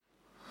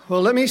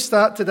Well, let me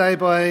start today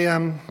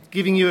by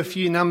giving you a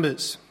few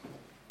numbers.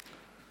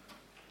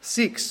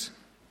 6.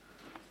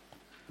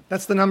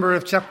 That's the number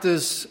of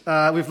chapters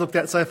we've looked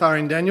at so far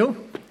in Daniel.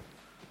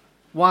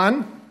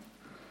 1.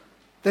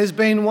 There's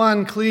been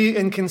one clear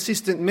and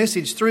consistent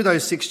message through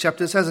those 6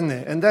 chapters, hasn't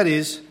there? And that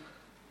is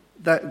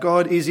that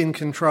God is in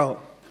control.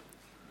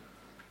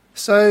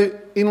 So,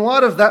 in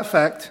light of that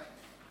fact,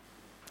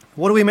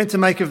 what are we meant to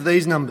make of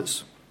these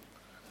numbers?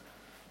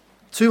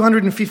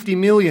 250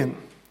 million.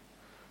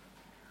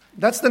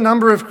 That's the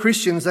number of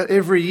Christians that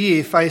every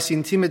year face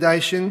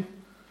intimidation,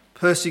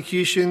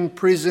 persecution,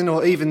 prison,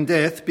 or even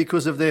death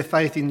because of their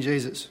faith in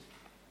Jesus.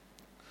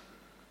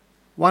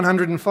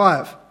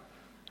 105.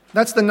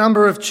 That's the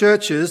number of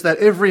churches that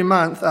every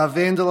month are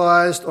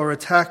vandalised or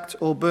attacked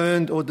or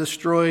burned or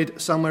destroyed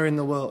somewhere in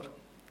the world.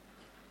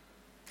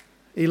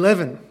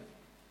 11.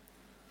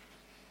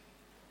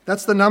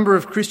 That's the number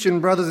of Christian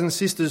brothers and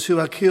sisters who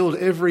are killed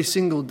every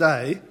single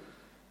day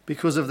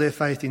because of their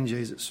faith in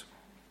Jesus.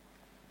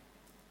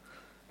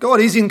 God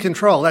is in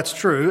control, that's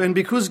true, and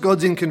because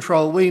God's in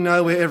control, we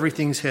know where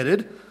everything's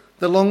headed.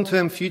 The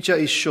long-term future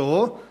is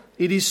sure,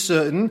 it is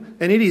certain,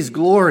 and it is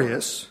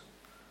glorious.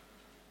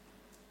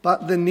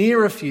 But the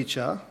nearer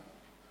future,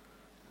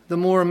 the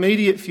more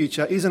immediate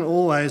future, isn't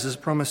always as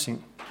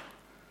promising.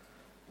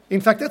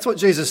 In fact, that's what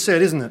Jesus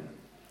said, isn't it?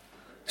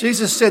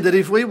 Jesus said that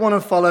if we want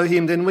to follow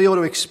him, then we ought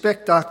to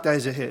expect dark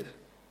days ahead.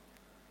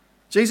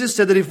 Jesus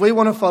said that if we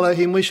want to follow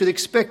him, we should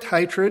expect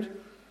hatred,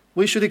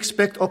 we should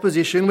expect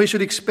opposition, we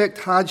should expect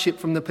hardship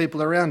from the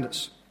people around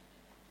us.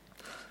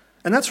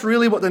 And that's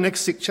really what the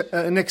next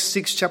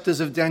 6 chapters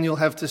of Daniel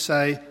have to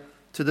say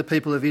to the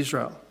people of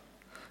Israel.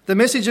 The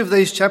message of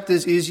these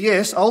chapters is,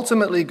 yes,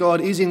 ultimately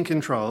God is in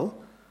control,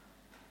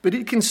 but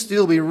it can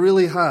still be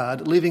really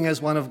hard living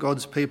as one of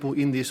God's people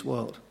in this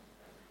world.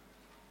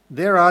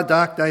 There are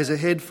dark days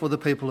ahead for the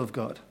people of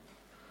God.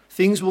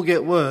 Things will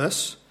get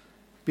worse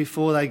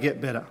before they get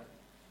better.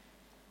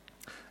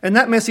 And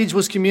that message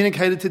was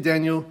communicated to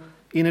Daniel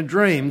in a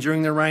dream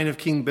during the reign of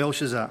King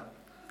Belshazzar.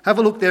 Have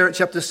a look there at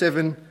chapter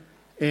 7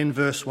 and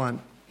verse 1.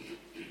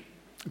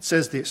 It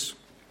says this: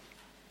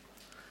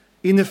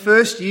 In the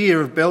first year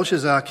of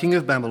Belshazzar, king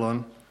of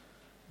Babylon,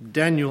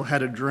 Daniel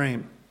had a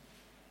dream.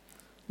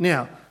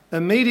 Now,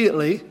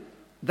 immediately,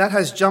 that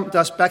has jumped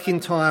us back in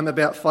time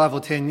about 5 or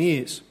 10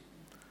 years.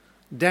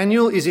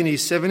 Daniel is in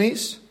his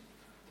 70s,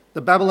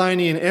 the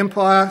Babylonian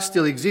Empire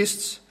still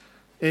exists,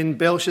 and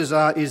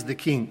Belshazzar is the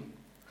king.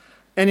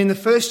 And in the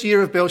first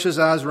year of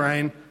Belshazzar's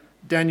reign,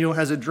 Daniel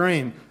has a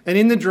dream. And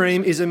in the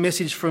dream is a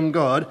message from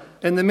God.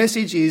 And the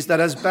message is that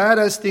as bad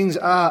as things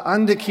are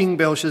under King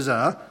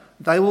Belshazzar,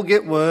 they will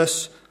get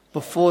worse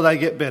before they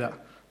get better.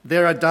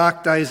 There are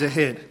dark days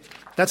ahead.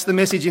 That's the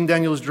message in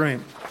Daniel's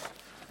dream.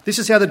 This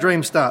is how the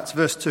dream starts,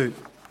 verse 2.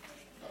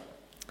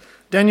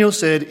 Daniel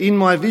said, In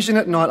my vision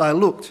at night I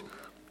looked,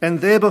 and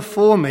there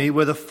before me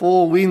were the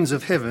 4 winds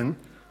of heaven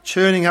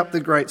churning up the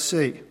great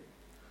sea.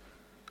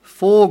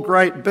 4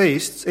 great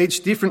beasts,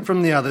 each different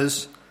from the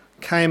others,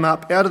 came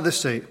up out of the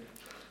sea.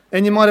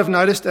 And you might have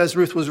noticed as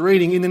Ruth was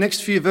reading, in the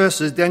next few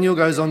verses, Daniel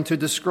goes on to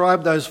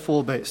describe those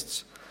 4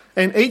 beasts.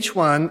 And each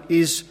one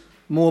is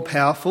more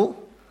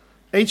powerful.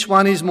 Each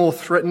one is more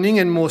threatening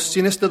and more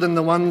sinister than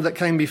the one that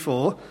came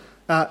before.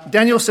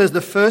 Daniel says the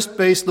first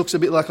beast looks a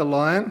bit like a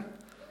lion.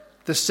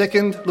 The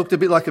second looked a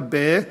bit like a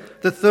bear.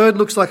 The third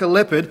looks like a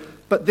leopard.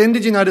 But then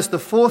did you notice the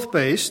 4th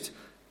beast?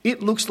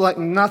 It looks like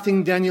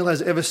nothing Daniel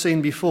has ever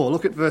seen before.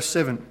 Look at verse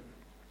 7.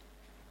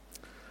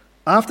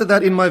 After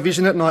that, in my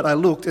vision at night, I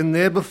looked, and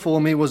there before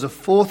me was a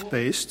 4th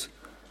beast,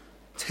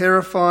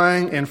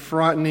 terrifying and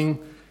frightening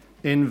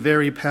and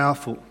very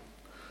powerful.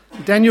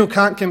 Daniel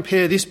can't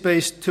compare this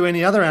beast to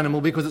any other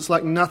animal because it's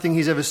like nothing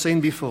he's ever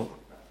seen before.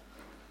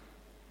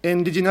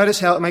 And did you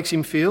notice how it makes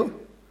him feel?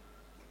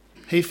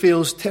 He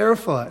feels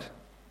terrified.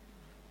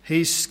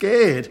 He's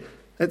scared.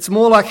 It's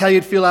more like how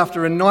you'd feel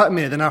after a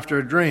nightmare than after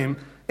a dream.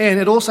 And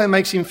it also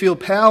makes him feel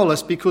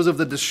powerless because of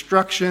the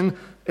destruction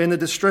and the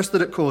distress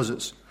that it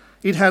causes.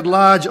 It had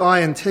large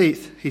iron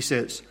teeth, he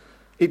says.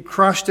 It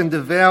crushed and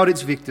devoured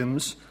its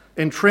victims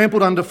and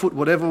trampled underfoot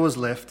whatever was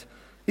left.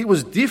 It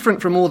was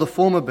different from all the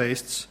former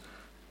beasts,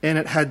 and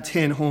it had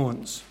 10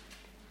 horns.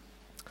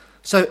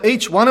 So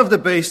each one of the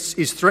beasts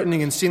is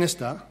threatening and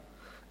sinister.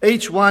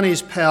 Each one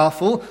is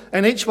powerful,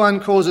 and each one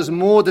causes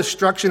more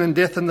destruction and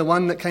death than the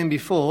one that came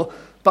before.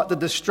 But the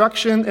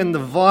destruction and the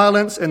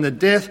violence and the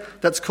death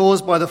that's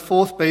caused by the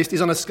 4th beast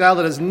is on a scale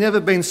that has never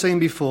been seen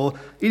before.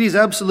 It is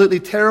absolutely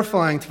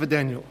terrifying for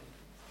Daniel.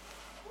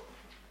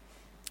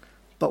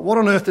 But what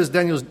on earth does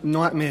Daniel's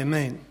nightmare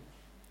mean?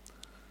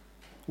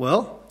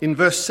 Well, in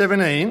verse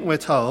 17, we're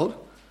told,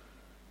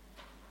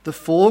 the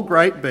 4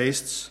 great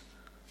beasts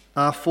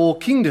are 4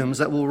 kingdoms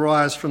that will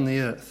rise from the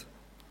earth.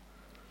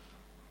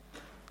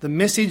 The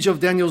message of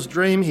Daniel's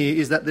dream here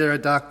is that there are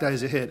dark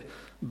days ahead.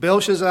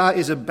 Belshazzar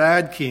is a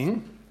bad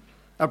king,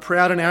 a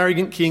proud and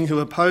arrogant king who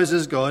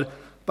opposes God,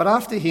 but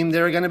after him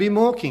there are going to be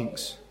more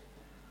kings.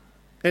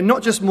 And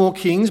not just more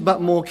kings,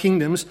 but more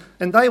kingdoms,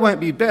 and they won't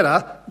be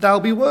better, they'll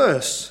be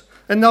worse.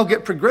 and they'll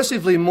get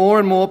progressively more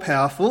and more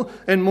powerful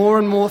and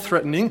more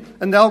threatening,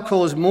 and they'll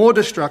cause more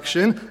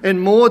destruction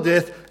and more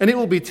death, and it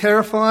will be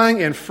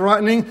terrifying and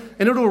frightening,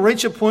 and it will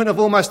reach a point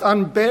of almost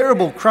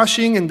unbearable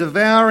crushing and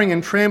devouring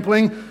and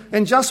trampling,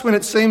 and just when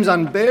it seems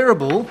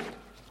unbearable,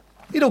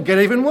 it'll get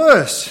even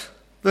worse.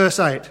 Verse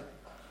 8.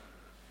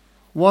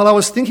 While I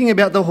was thinking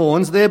about the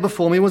horns, there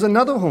before me was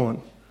another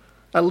horn,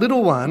 a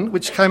little one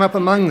which came up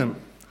among them,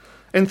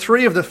 and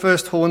 3 of the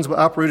first horns were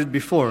uprooted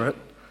before it.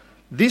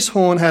 This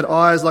horn had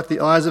eyes like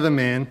the eyes of a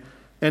man,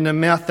 and a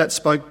mouth that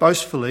spoke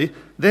boastfully.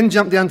 Then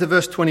jump down to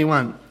verse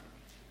 21.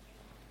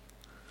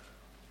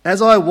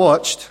 As I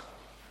watched,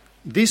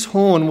 this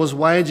horn was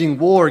waging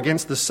war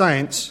against the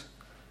saints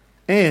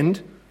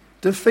and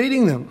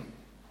defeating them.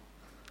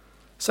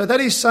 So that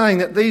is saying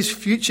that these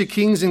future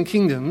kings and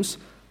kingdoms,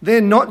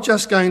 they're not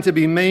just going to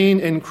be mean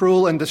and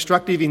cruel and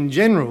destructive in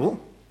general.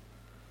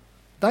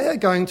 They are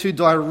going to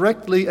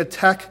directly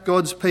attack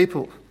God's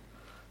people.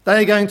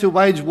 They are going to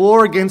wage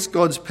war against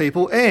God's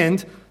people,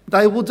 and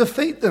they will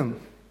defeat them.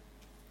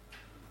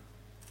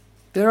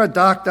 There are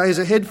dark days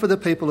ahead for the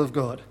people of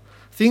God.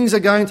 Things are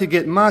going to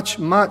get much,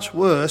 much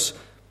worse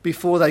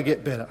before they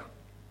get better.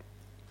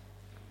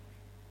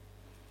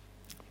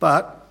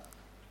 But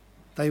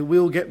they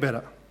will get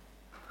better.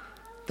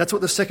 That's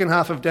what the second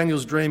half of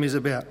Daniel's dream is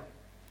about.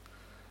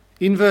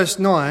 In verse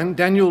 9,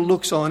 Daniel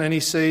looks on and he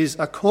sees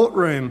a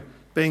courtroom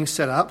being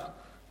set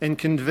up and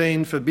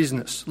convened for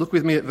business. Look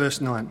with me at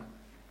verse 9.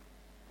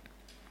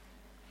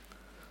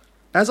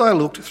 As I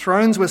looked,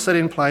 thrones were set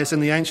in place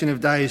and the Ancient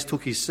of Days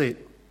took his seat.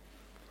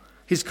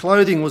 His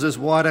clothing was as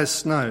white as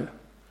snow.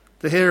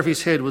 The hair of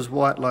his head was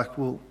white like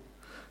wool.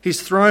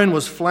 His throne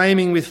was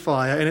flaming with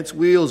fire and its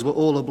wheels were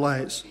all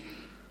ablaze.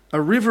 A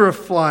river of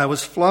fire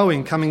was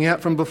flowing, coming out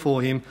from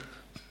before him.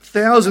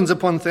 Thousands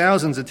upon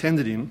thousands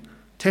attended him.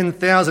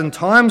 10,000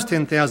 times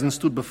 10,000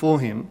 stood before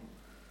him.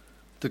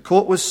 The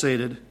court was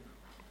seated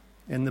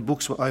and the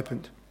books were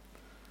opened.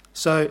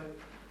 So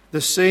the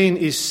scene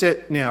is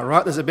set now,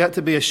 right? There's about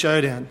to be a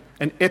showdown,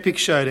 an epic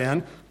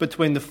showdown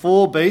between the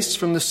 4 beasts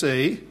from the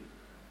sea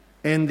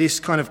and this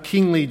kind of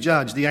kingly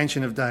judge, the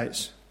Ancient of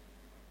Days.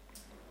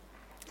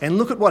 And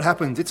look at what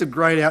happens. It's a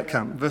great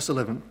outcome. Verse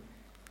 11.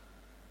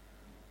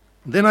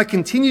 Then I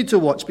continued to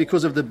watch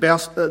because of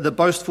the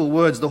boastful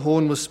words the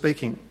horn was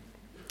speaking.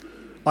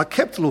 I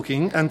kept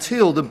looking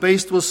until the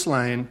beast was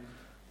slain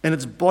and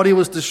its body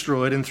was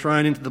destroyed and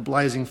thrown into the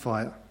blazing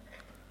fire.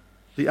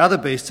 The other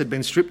beasts had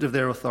been stripped of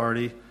their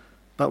authority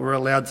but were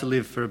allowed to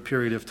live for a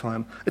period of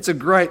time. It's a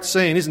great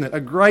scene, isn't it? A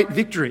great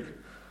victory.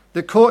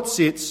 The court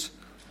sits,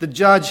 the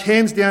judge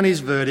hands down his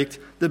verdict,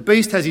 the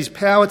beast has his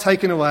power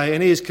taken away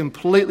and he is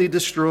completely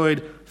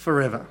destroyed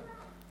forever.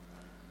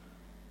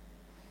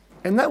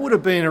 And that would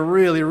have been a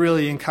really,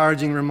 really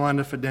encouraging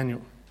reminder for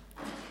Daniel.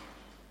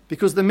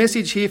 Because the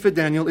message here for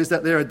Daniel is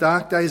that there are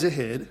dark days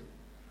ahead,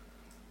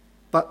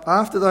 but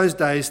after those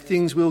days,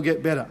 things will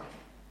get better.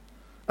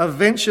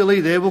 Eventually,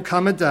 there will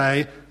come a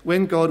day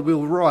when God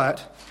will right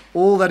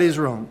all that is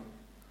wrong.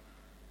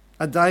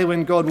 A day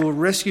when God will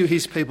rescue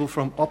his people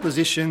from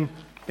opposition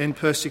and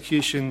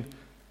persecution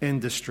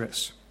and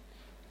distress.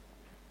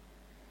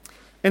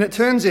 And it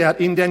turns out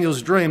in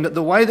Daniel's dream that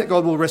the way that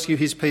God will rescue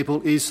his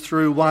people is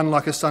through one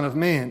like a son of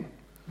man.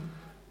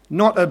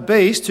 Not a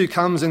beast who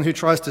comes and who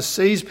tries to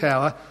seize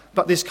power,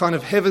 but this kind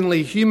of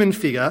heavenly human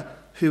figure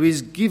who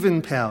is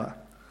given power.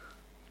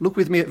 Look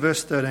with me at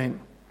verse 13.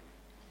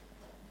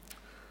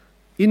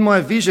 In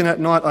my vision at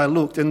night I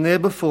looked, and there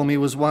before me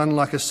was one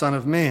like a son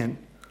of man,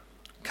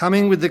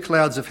 coming with the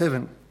clouds of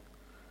heaven.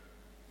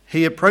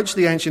 He approached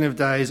the Ancient of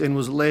Days and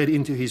was led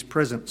into his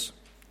presence.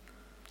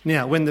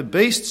 Now, when the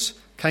beasts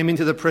came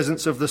into the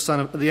presence of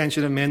the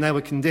Ancient of Man, they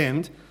were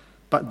condemned,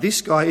 but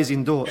this guy is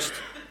endorsed.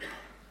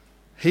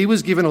 He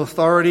was given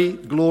authority,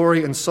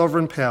 glory, and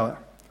sovereign power.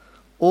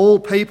 All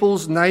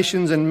peoples,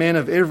 nations, and men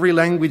of every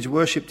language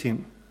worshipped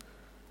him.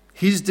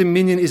 His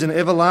dominion is an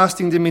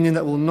everlasting dominion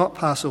that will not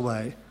pass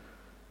away,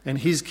 and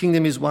his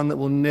kingdom is one that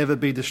will never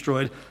be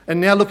destroyed.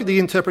 And now look at the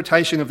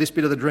interpretation of this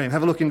bit of the dream.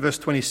 Have a look in verse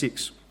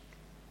 26.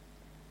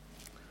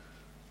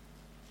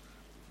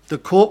 The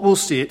court will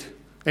sit,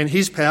 and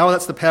his power,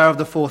 that's the power of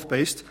the 4th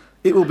beast,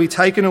 it will be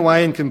taken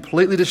away and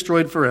completely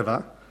destroyed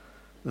forever.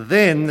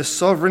 Then the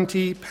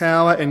sovereignty,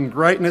 power, and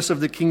greatness of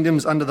the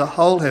kingdoms under the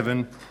whole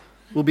heaven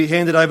will be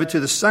handed over to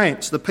the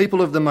saints, the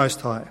people of the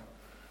Most High.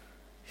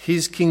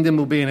 His kingdom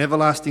will be an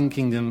everlasting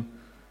kingdom,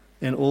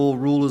 and all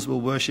rulers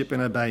will worship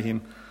and obey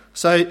him.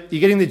 So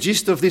you're getting the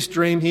gist of this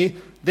dream here.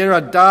 There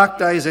are dark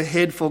days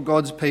ahead for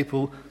God's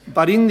people,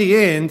 but in the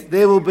end,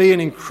 there will be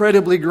an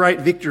incredibly great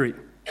victory.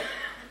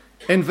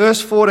 And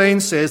verse 14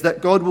 says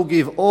that God will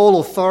give all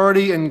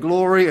authority and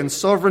glory and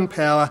sovereign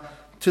power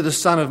to the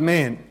Son of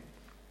Man.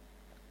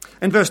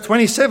 And verse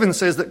 27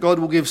 says that God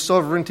will give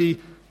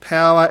sovereignty,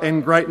 power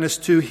and greatness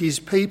to his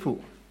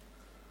people.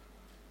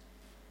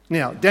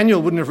 Now,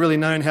 Daniel wouldn't have really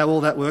known how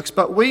all that works,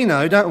 but we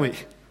know, don't we?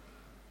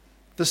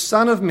 The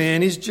Son of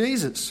Man is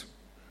Jesus.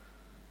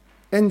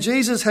 And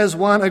Jesus has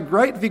won a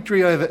great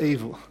victory over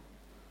evil.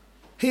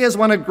 He has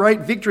won a great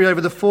victory over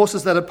the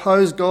forces that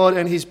oppose God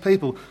and his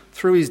people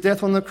through his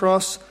death on the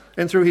cross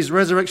and through his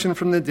resurrection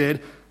from the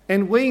dead.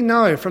 And we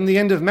know from the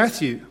end of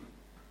Matthew,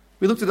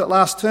 we looked at it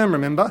last term,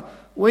 remember?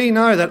 We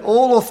know that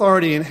all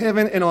authority in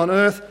heaven and on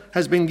earth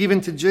has been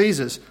given to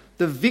Jesus.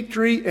 The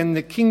victory and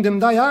the kingdom,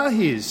 they are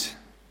his.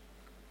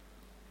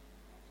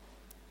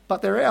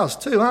 But they're ours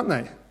too, aren't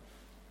they?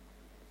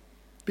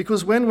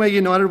 Because when we're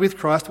united with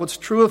Christ, what's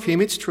true of him,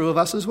 it's true of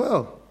us as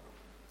well.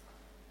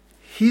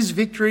 His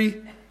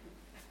victory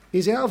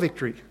is our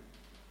victory.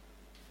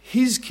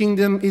 His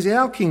kingdom is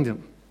our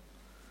kingdom.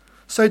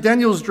 So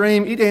Daniel's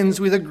dream, it ends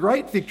with a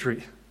great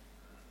victory.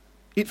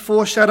 It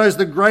foreshadows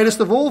the greatest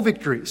of all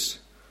victories,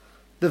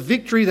 the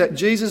victory that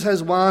Jesus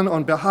has won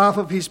on behalf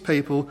of his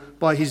people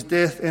by his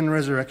death and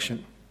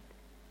resurrection.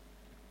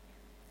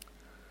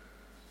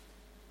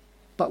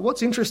 But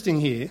what's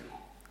interesting here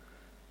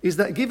is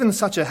that given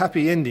such a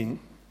happy ending,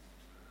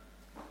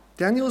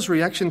 Daniel's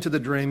reaction to the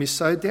dream is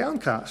so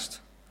downcast.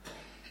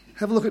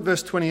 Have a look at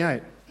verse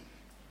 28.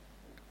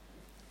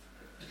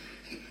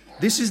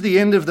 This is the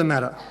end of the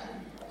matter.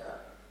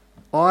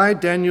 I,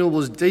 Daniel,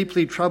 was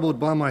deeply troubled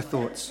by my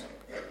thoughts,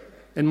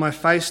 and my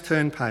face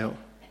turned pale,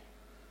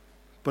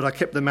 but I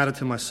kept the matter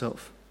to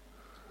myself.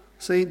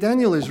 See,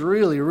 Daniel is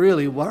really,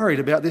 really worried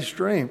about this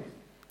dream.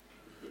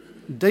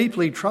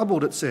 Deeply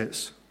troubled, it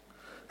says,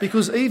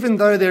 because even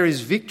though there is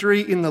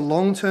victory in the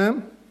long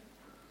term,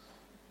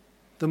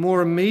 the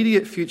more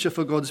immediate future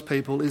for God's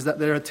people is that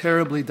there are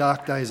terribly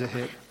dark days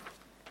ahead.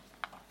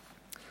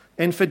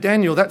 And for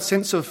Daniel, that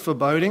sense of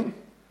foreboding,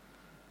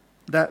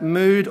 that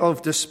mood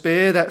of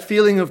despair, that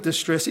feeling of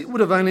distress, it would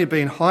have only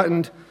been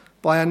heightened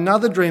by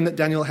another dream that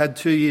Daniel had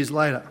 2 years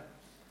later.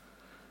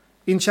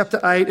 In chapter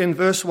 8 and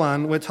verse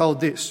 1, we're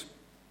told this.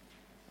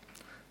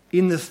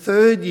 In the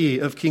 3rd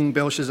year of King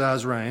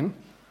Belshazzar's reign,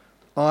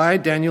 I,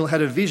 Daniel,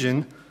 had a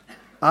vision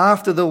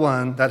after the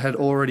one that had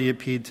already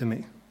appeared to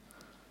me.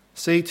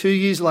 See, 2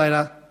 years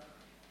later,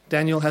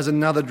 Daniel has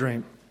another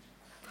dream.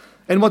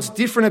 And what's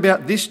different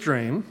about this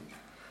dream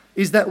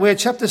is that where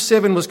chapter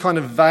 7 was kind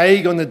of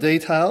vague on the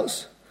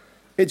details,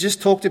 it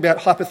just talked about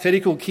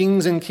hypothetical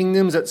kings and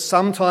kingdoms at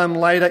some time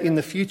later in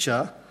the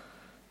future,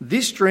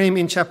 this dream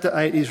in chapter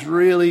 8 is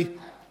really,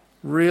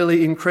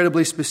 really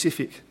incredibly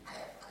specific.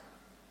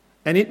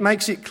 And it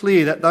makes it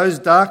clear that those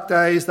dark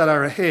days that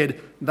are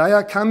ahead, they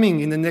are coming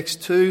in the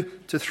next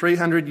 200 to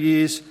 300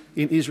 years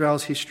in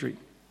Israel's history.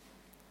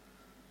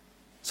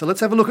 So let's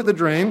have a look at the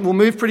dream. We'll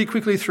move pretty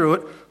quickly through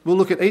it. We'll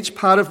look at each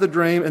part of the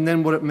dream and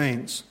then what it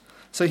means.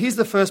 So here's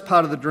the first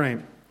part of the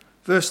dream.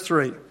 Verse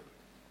 3.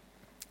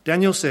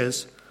 Daniel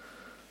says,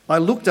 I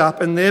looked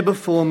up and there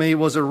before me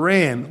was a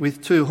ram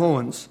with 2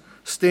 horns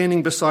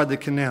standing beside the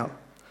canal,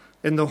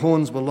 and the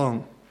horns were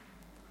long.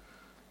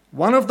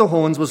 One of the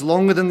horns was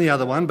longer than the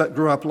other one, but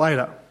grew up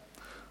later.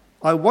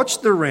 I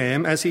watched the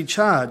ram as he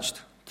charged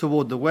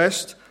toward the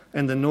west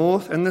and the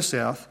north and the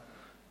south.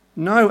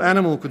 No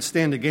animal could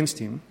stand against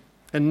him,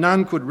 and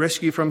none could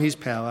rescue from his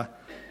power.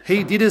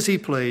 He did as he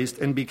pleased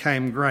and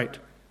became great.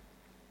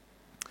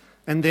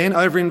 And then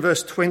over in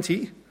verse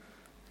 20,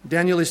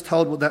 Daniel is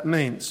told what that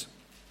means.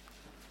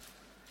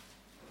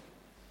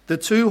 The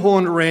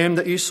 2-horned ram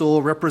that you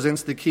saw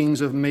represents the kings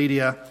of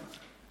Media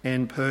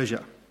and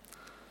Persia.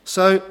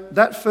 So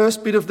that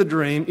first bit of the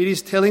dream, it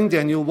is telling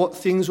Daniel what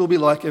things will be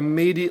like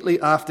immediately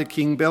after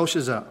King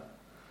Belshazzar.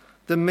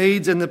 The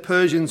Medes and the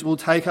Persians will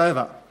take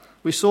over.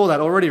 We saw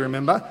that already,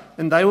 remember?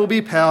 And they will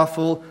be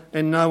powerful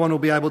and no one will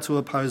be able to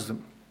oppose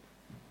them.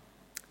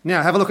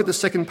 Now, have a look at the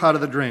second part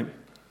of the dream.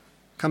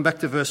 Come back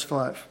to verse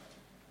 5.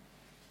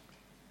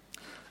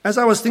 As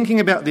I was thinking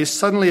about this,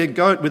 suddenly a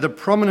goat with a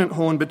prominent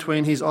horn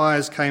between his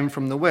eyes came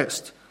from the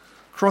west,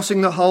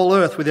 crossing the whole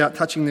earth without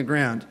touching the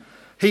ground.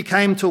 He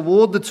came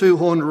toward the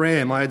 2-horned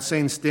ram I had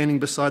seen standing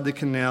beside the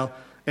canal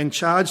and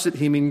charged at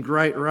him in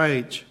great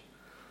rage.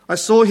 I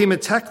saw him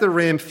attack the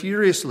ram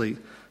furiously,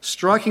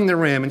 striking the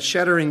ram and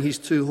shattering his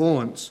 2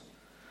 horns.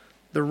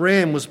 The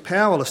ram was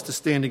powerless to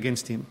stand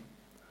against him.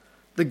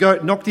 The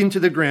goat knocked him to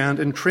the ground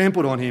and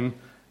trampled on him,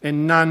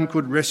 and none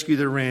could rescue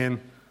the ram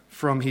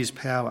from his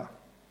power.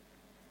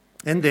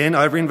 And then,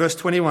 over in verse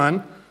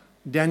 21,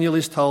 Daniel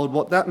is told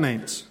what that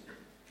means.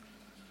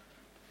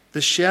 The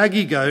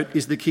shaggy goat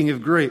is the king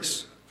of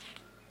Greece,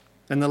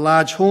 and the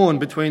large horn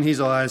between his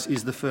eyes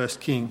is the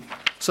first king.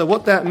 So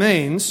what that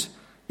means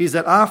is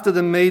that after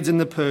the Medes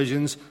and the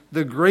Persians,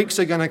 the Greeks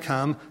are going to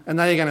come and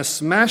they are going to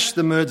smash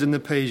the Medes and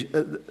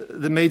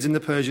the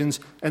Persians,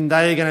 and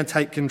they are going to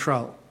take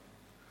control.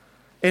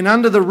 And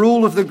under the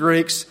rule of the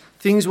Greeks,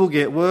 things will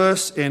get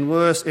worse and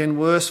worse and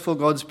worse for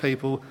God's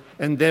people,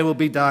 and there will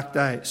be dark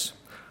days.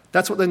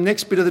 That's what the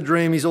next bit of the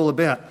dream is all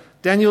about.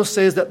 Daniel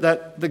says that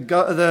the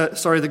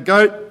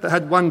goat that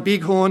had one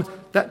big horn,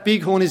 that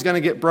big horn is going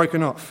to get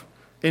broken off,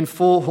 and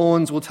 4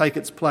 horns will take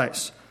its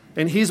place.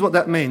 And here's what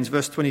that means,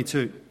 verse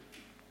 22.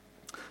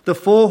 The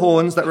 4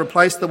 horns that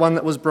replace the one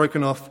that was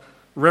broken off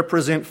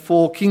represent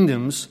 4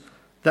 kingdoms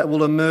that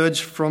will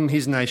emerge from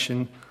his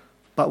nation,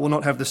 but will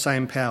not have the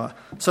same power.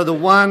 So the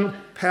one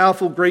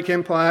powerful Greek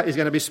empire is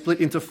going to be split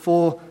into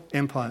 4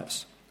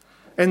 empires.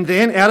 And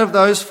then out of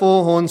those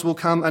 4 horns will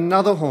come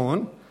another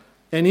horn,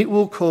 and it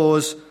will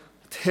cause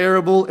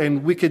terrible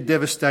and wicked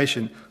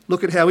devastation.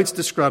 Look at how it's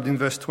described in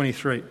verse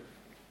 23.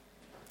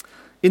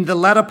 In the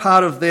latter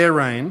part of their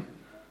reign,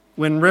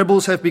 when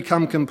rebels have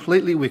become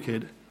completely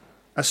wicked,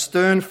 a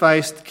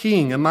stern-faced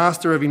king, a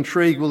master of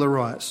intrigue, will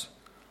arise.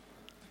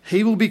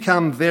 He will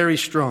become very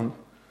strong,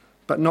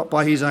 but not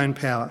by his own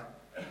power.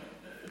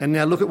 And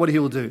now look at what he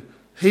will do.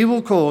 He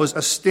will cause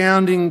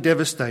astounding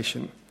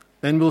devastation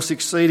and will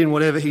succeed in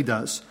whatever he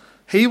does.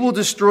 He will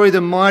destroy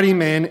the mighty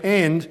man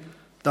and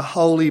the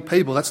holy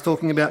people. That's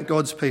talking about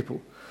God's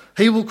people.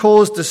 He will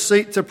cause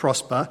deceit to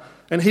prosper,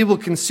 and he will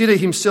consider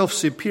himself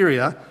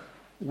superior.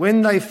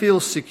 When they feel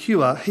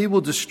secure, he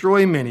will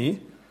destroy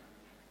many.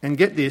 And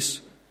get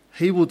this,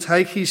 he will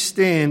take his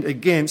stand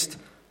against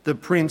the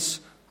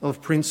Prince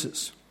of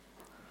Princes.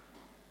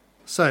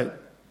 So,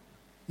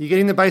 you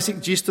getting the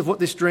basic gist of what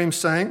this dream's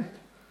saying?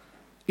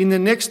 In the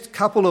next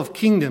couple of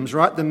kingdoms,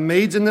 right, the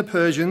Medes and the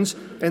Persians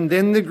and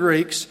then the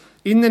Greeks,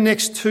 in the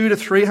next 200 to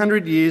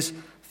 300 years,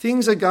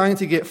 things are going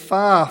to get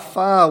far,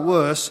 far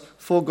worse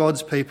for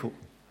God's people.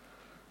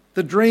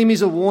 The dream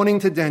is a warning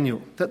to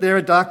Daniel that there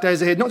are dark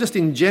days ahead, not just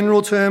in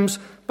general terms,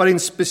 but in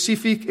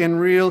specific and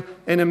real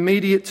and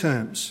immediate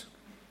terms.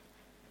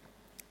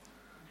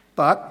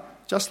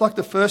 But, just like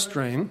the first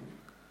dream,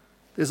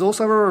 there's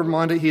also a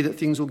reminder here that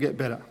things will get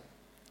better.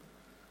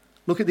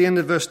 Look at the end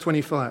of verse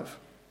 25.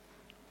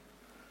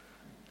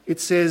 It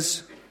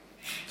says,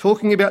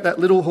 talking about that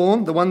little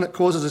horn, the one that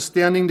causes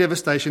astounding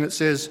devastation, it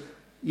says,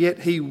 yet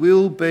he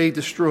will be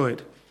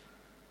destroyed,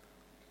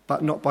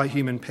 but not by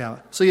human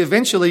power. See,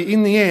 eventually,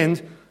 in the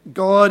end,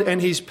 God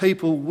and his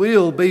people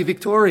will be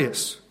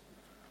victorious.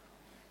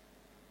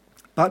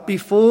 But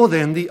before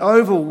then, the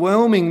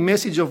overwhelming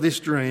message of this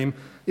dream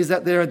is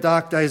that there are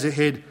dark days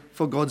ahead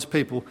for God's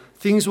people.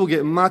 Things will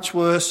get much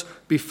worse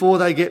before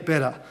they get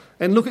better.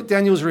 And look at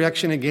Daniel's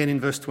reaction again in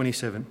verse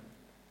 27.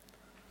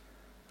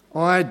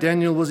 I,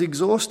 Daniel, was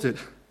exhausted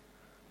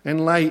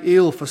and lay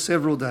ill for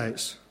several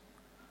days.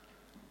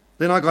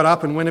 Then I got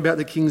up and went about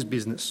the king's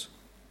business.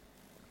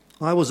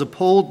 I was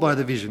appalled by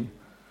the vision.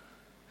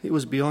 It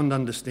was beyond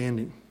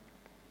understanding.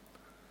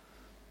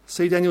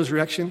 See Daniel's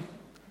reaction?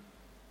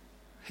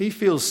 He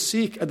feels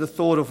sick at the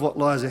thought of what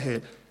lies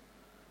ahead.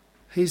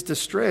 He's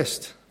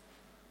distressed.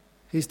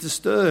 He's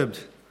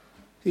disturbed.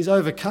 He's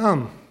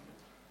overcome.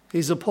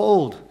 He's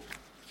appalled.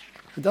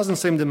 It doesn't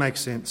seem to make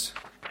sense.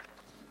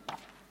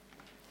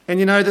 And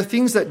you know, the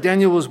things that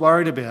Daniel was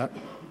worried about,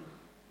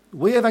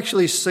 we have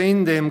actually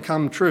seen them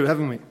come true,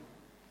 haven't we?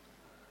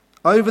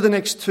 Over the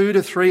next 200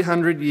 to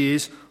 300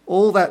 years,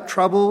 all that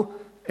trouble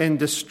and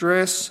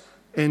distress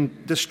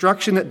and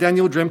destruction that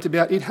Daniel dreamt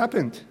about, it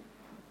happened.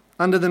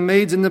 Under the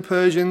Medes and the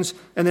Persians,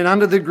 and then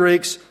under the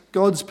Greeks,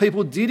 God's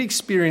people did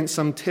experience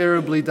some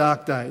terribly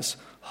dark days.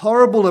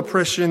 Horrible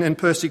oppression and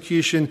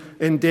persecution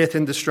and death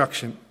and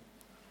destruction.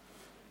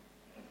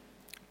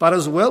 But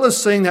as well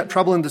as seeing that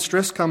trouble and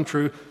distress come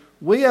true,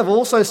 we have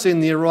also seen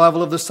the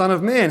arrival of the Son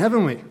of Man,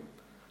 haven't we?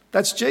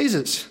 That's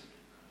Jesus.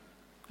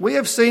 We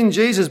have seen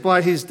Jesus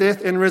by his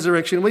death and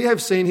resurrection. We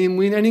have seen him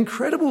win an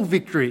incredible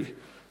victory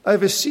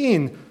over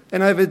sin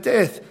and over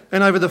death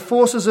and over the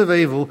forces of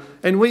evil.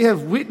 And we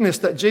have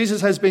witnessed that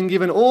Jesus has been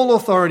given all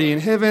authority in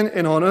heaven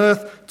and on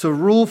earth to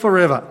rule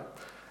forever.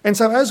 And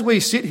so as we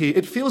sit here,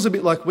 it feels a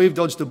bit like we've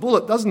dodged a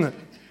bullet, doesn't it?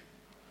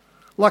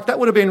 Like that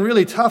would have been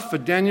really tough for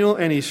Daniel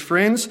and his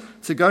friends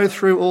to go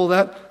through all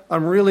that.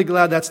 I'm really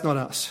glad that's not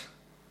us.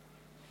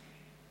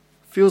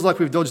 Feels like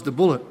we've dodged a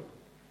bullet.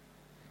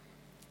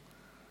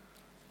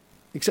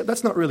 Except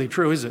that's not really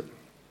true, is it?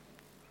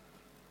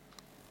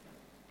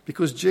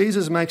 Because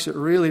Jesus makes it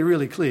really,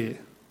 really clear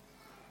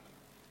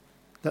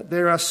that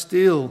there are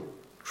still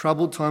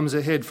troubled times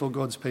ahead for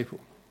God's people.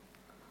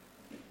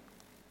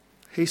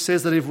 He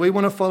says that if we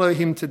want to follow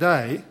him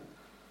today,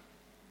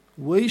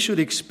 we should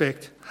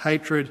expect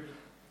hatred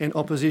and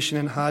opposition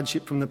and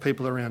hardship from the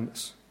people around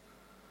us.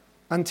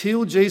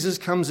 Until Jesus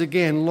comes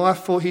again, life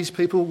for his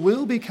people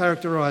will be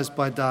characterised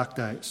by dark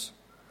days.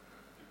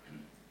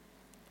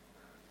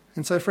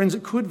 And so, friends,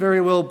 it could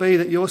very well be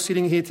that you're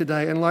sitting here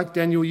today and like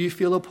Daniel, you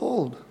feel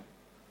appalled.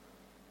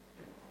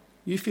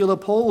 You feel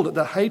appalled at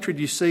the hatred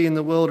you see in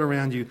the world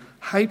around you.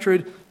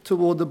 Hatred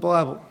toward the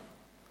Bible.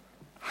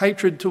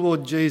 Hatred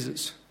toward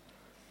Jesus.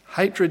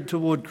 Hatred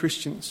toward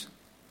Christians.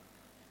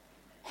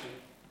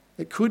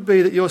 It could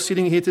be that you're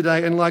sitting here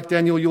today and like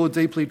Daniel, you're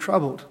deeply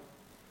troubled.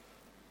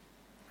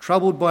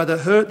 Troubled by the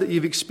hurt that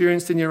you've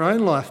experienced in your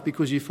own life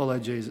because you follow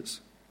Jesus.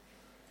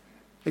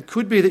 It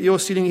could be that you're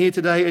sitting here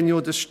today and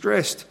you're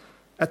distressed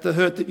at the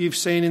hurt that you've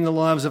seen in the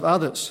lives of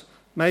others,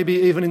 maybe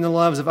even in the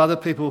lives of other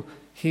people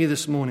here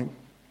this morning.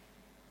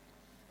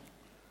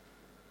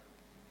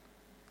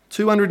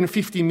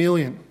 250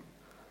 million.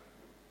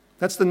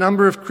 That's the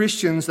number of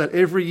Christians that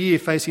every year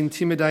face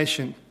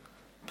intimidation,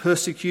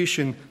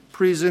 persecution,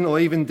 prison, or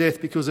even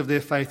death because of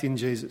their faith in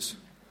Jesus.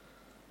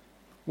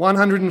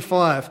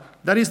 105.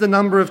 That is the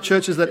number of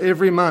churches that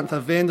every month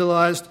are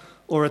vandalised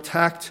or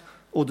attacked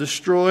or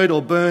destroyed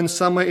or burned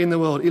somewhere in the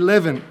world.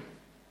 11.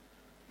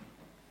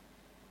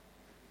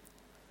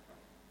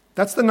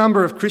 That's the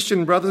number of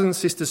Christian brothers and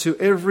sisters who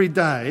every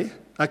day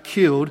are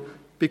killed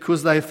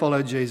because they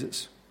follow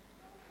Jesus.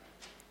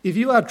 If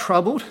you are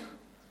troubled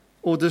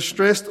or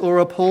distressed or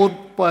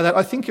appalled by that,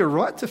 I think you're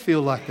right to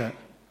feel like that.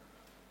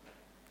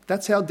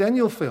 That's how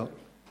Daniel felt.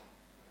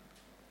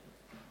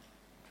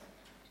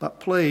 But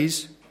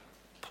please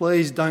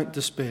don't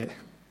despair.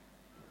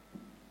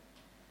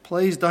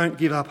 Please don't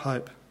give up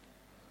hope.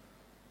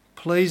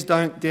 Please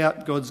don't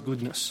doubt God's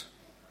goodness.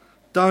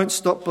 Don't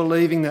stop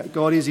believing that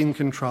God is in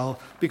control,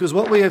 because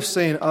what we have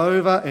seen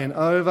over and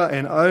over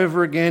and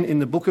over again in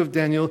the book of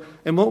Daniel,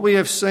 and what we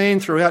have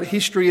seen throughout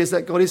history, is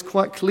that God is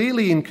quite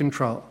clearly in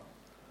control.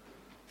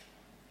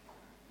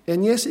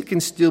 And yes, it can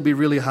still be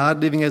really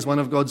hard living as one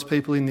of God's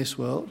people in this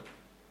world.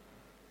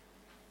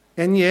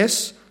 And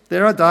yes,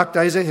 there are dark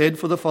days ahead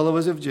for the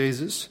followers of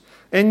Jesus.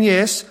 And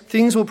yes,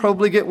 things will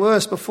probably get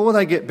worse before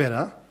they get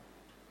better.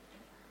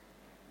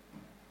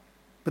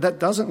 But that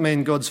doesn't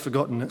mean God's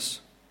forgotten us.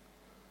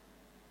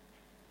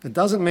 It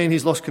doesn't mean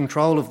he's lost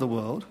control of the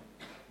world.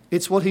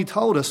 It's what he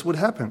told us would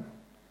happen.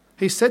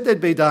 He said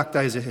there'd be dark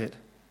days ahead.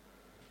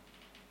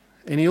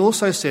 And he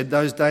also said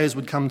those days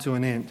would come to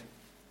an end.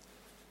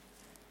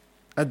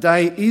 A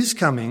day is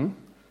coming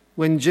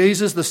when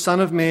Jesus, the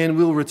Son of Man,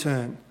 will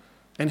return.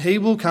 And he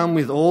will come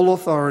with all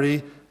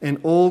authority and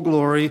all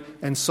glory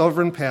and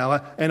sovereign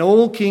power, and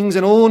all kings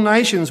and all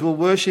nations will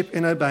worship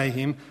and obey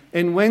him.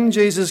 And when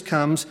Jesus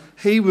comes,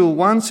 he will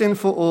once and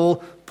for all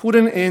put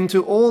an end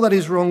to all that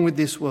is wrong with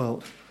this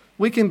world.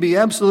 We can be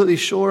absolutely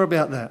sure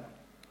about that.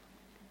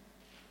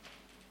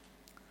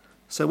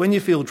 So when you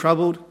feel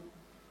troubled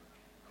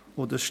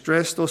or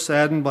distressed or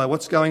saddened by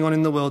what's going on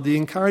in the world, the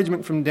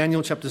encouragement from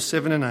Daniel chapter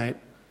 7 and 8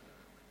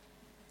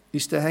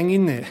 is to hang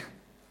in there.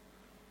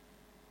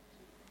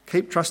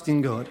 Keep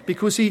trusting God,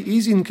 because he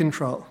is in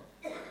control.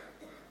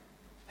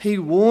 He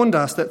warned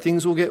us that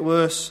things will get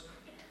worse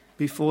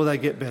before they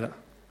get better.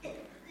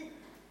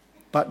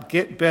 But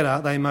get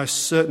better, they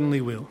most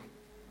certainly will.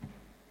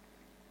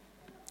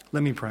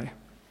 Let me pray.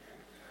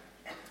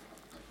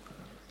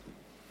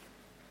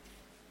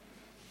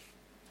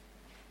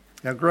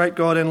 Our great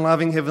God and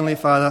loving Heavenly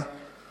Father,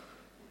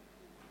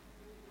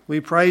 we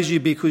praise you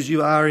because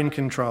you are in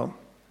control.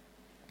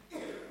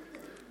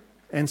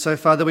 And so,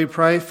 Father, we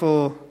pray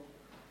for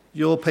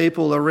your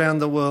people around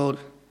the world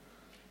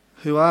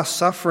who are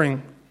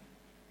suffering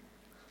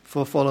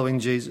for following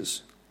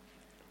Jesus,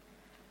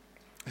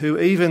 who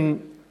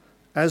even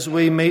as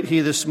we meet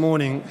here this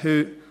morning,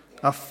 who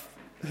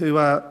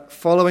are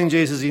following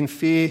Jesus in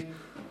fear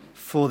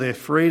for their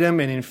freedom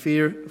and in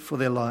fear for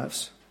their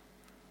lives.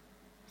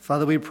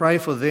 Father, we pray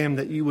for them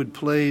that you would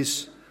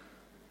please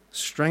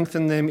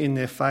strengthen them in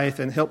their faith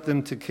and help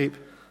them to keep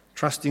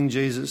trusting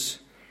Jesus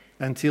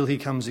until he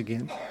comes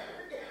again.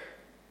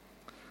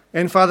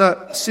 And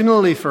Father,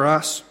 similarly for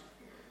us,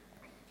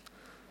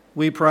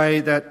 we pray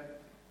that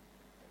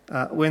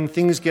when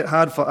things get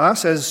hard for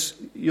us as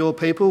your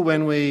people,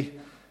 when we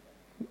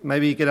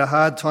maybe get a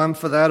hard time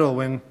for that, or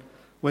when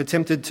we're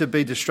tempted to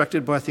be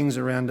distracted by things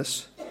around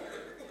us,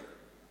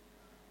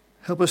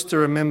 help us to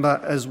remember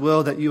as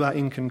well that you are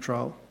in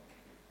control.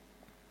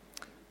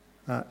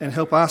 And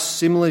help us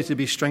similarly to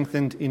be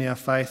strengthened in our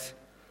faith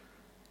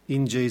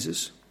in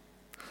Jesus.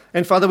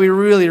 And Father, we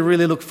really,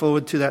 really look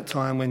forward to that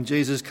time when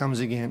Jesus comes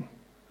again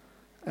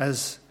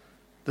as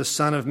the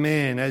Son of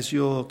Man, as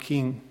your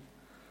King,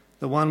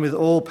 the one with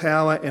all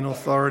power and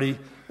authority.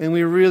 And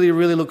we really,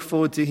 really look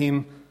forward to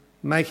him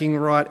making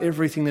right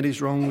everything that is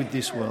wrong with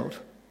this world.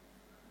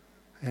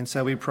 And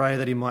so we pray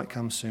that he might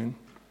come soon.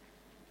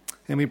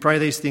 And we pray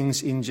these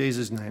things in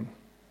Jesus' name.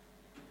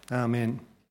 Amen.